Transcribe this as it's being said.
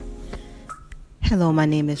Hello, my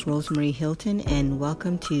name is Rosemary Hilton, and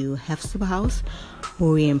welcome to Hefzibah House,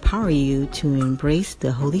 where we empower you to embrace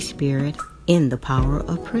the Holy Spirit in the power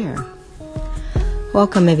of prayer.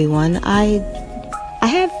 Welcome, everyone. I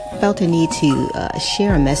have felt a need to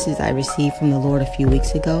share a message I received from the Lord a few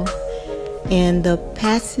weeks ago, and the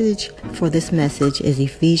passage for this message is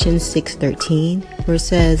Ephesians 6:13, where it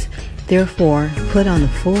says, "Therefore, put on the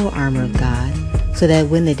full armor of God, so that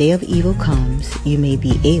when the day of evil comes, you may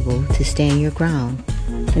be able to stand your ground,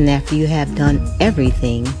 and after you have done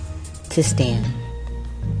everything, to stand."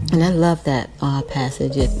 And I love that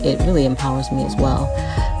passage. It really empowers me as well.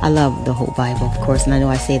 I love the whole Bible, of course, and I know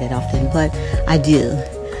I say that often, but I do.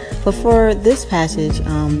 But for this passage,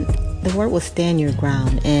 the word was stand your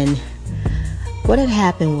ground. And what had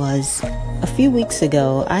happened was, a few weeks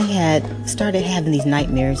ago, I had started having these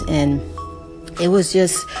nightmares, and it was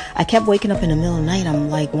just, I kept waking up in the middle of the night. I'm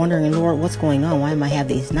like wondering, Lord, what's going on? Why am I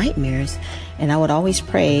having these nightmares? And I would always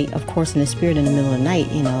pray, of course, in the Spirit in the middle of the night,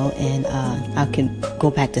 and I could go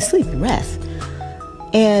back to sleep and rest.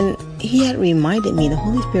 And he had reminded me, the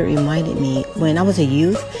Holy Spirit reminded me, when I was a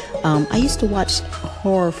youth, I used to watch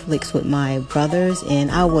horror flicks with my brothers, and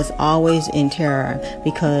I was always in terror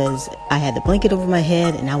because I had the blanket over my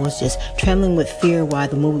head and I was just trembling with fear while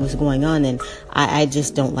the movie was going on. And I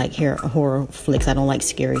just don't like horror flicks. I don't like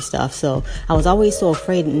scary stuff. So I was always so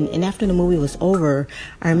afraid. And after the movie was over,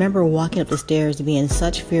 I remember walking up the stairs to be in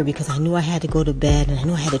such fear because I knew I had to go to bed and I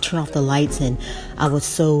knew I had to turn off the lights, and I was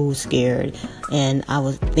so scared. And I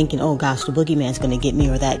was thinking, oh gosh, the boogeyman's going to get me,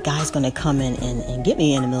 or that guy's going to come in and get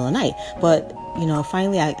me in the middle of the night. But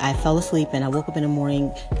finally I fell asleep, and I woke up in the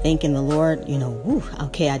morning thanking the Lord,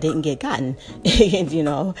 okay, I didn't get gotten,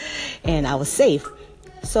 and I was safe.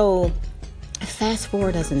 So fast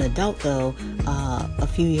forward as an adult, though, a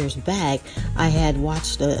few years back, I had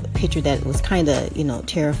watched a picture that was kind of,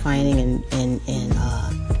 terrifying,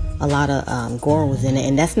 and a lot of gore was in it.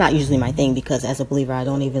 And that's not usually my thing, because as a believer, I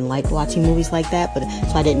don't even like watching movies like that. But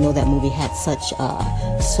so I didn't know that movie had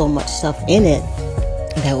so much stuff in it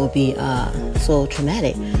that would be so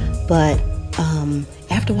traumatic. But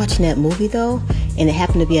after watching that movie, though, and it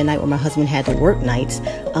happened to be a night where my husband had to work nights,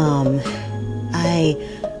 I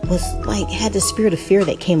was had the spirit of fear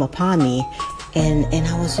that came upon me, and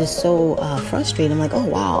I was just so frustrated. I'm like, oh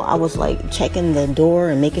wow. I was checking the door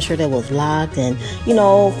and making sure that it was locked, and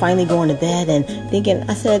finally going to bed and thinking,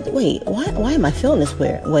 I said, wait, why am I feeling this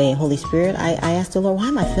way, Holy Spirit? I asked the Lord, why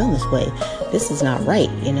am I feeling this way? This is not right,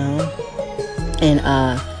 And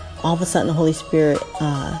all of a sudden the Holy Spirit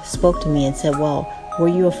spoke to me and said, well, were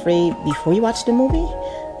you afraid before you watched the movie?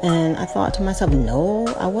 And I thought to myself, no,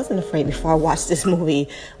 I wasn't afraid before I watched this movie.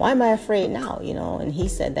 Why am I afraid now? And he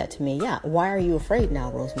said that to me. Yeah, why are you afraid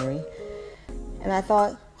now, Rosemary? And I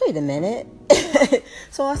thought, wait a minute.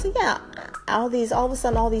 So I said, yeah, all of a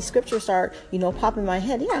sudden, all these scriptures start, popping in my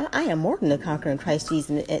head. Yeah, I am more than a conqueror in Christ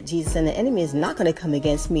Jesus, and the enemy is not going to come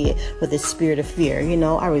against me with a spirit of fear.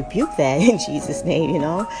 I rebuke that in Jesus' name,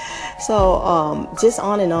 So just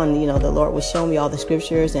on and on, the Lord was showing me all the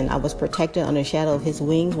scriptures, and I was protected under the shadow of his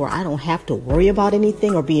wings, where I don't have to worry about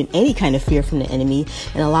anything or be in any kind of fear from the enemy,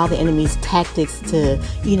 and allow the enemy's tactics to,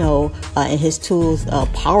 and his tools,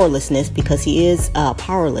 powerlessness, because he is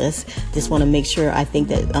powerless. Just want to make sure, I think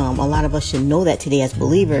that a lot of us should know that today as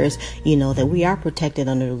believers, that we are protected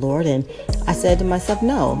under the Lord. And I said to myself,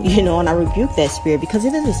 no, and I rebuke that spirit, because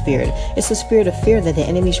it is a spirit. It's a spirit of fear that the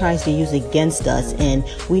enemy tries to use against us. And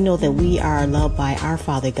we know that we are loved by our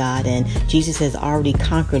Father God, and Jesus has already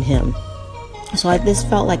conquered him. So I just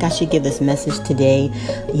felt like I should give this message today,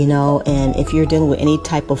 and if you're dealing with any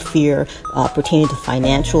type of fear pertaining to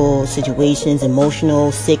financial situations,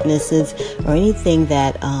 emotional sicknesses, or anything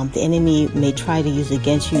that the enemy may try to use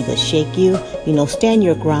against you to shake you, stand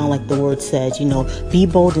your ground like the word says, be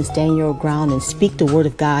bold and stand your ground and speak the word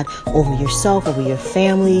of God over yourself, over your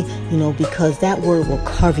family, because that word will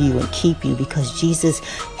cover you and keep you, because Jesus,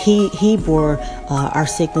 he bore our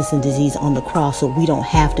sickness and disease on the cross, so we don't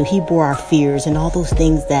have to. He bore our fears and all those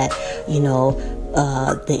things that,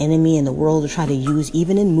 the enemy and the world will try to use,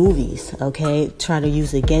 even in movies, okay, try to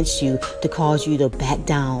use against you to cause you to back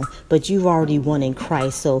down. But you've already won in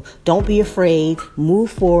Christ. So don't be afraid.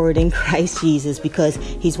 Move forward in Christ Jesus, because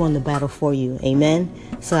he's won the battle for you. Amen.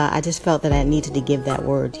 So I just felt that I needed to give that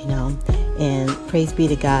word, and praise be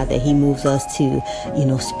to God that he moves us to,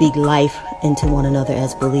 speak life into one another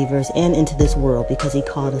as believers and into this world, because he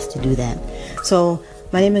called us to do that. So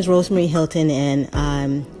my name is Rosemary Hilton, and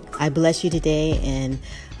I bless you today, and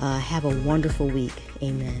have a wonderful week.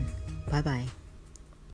 Amen. Bye-bye.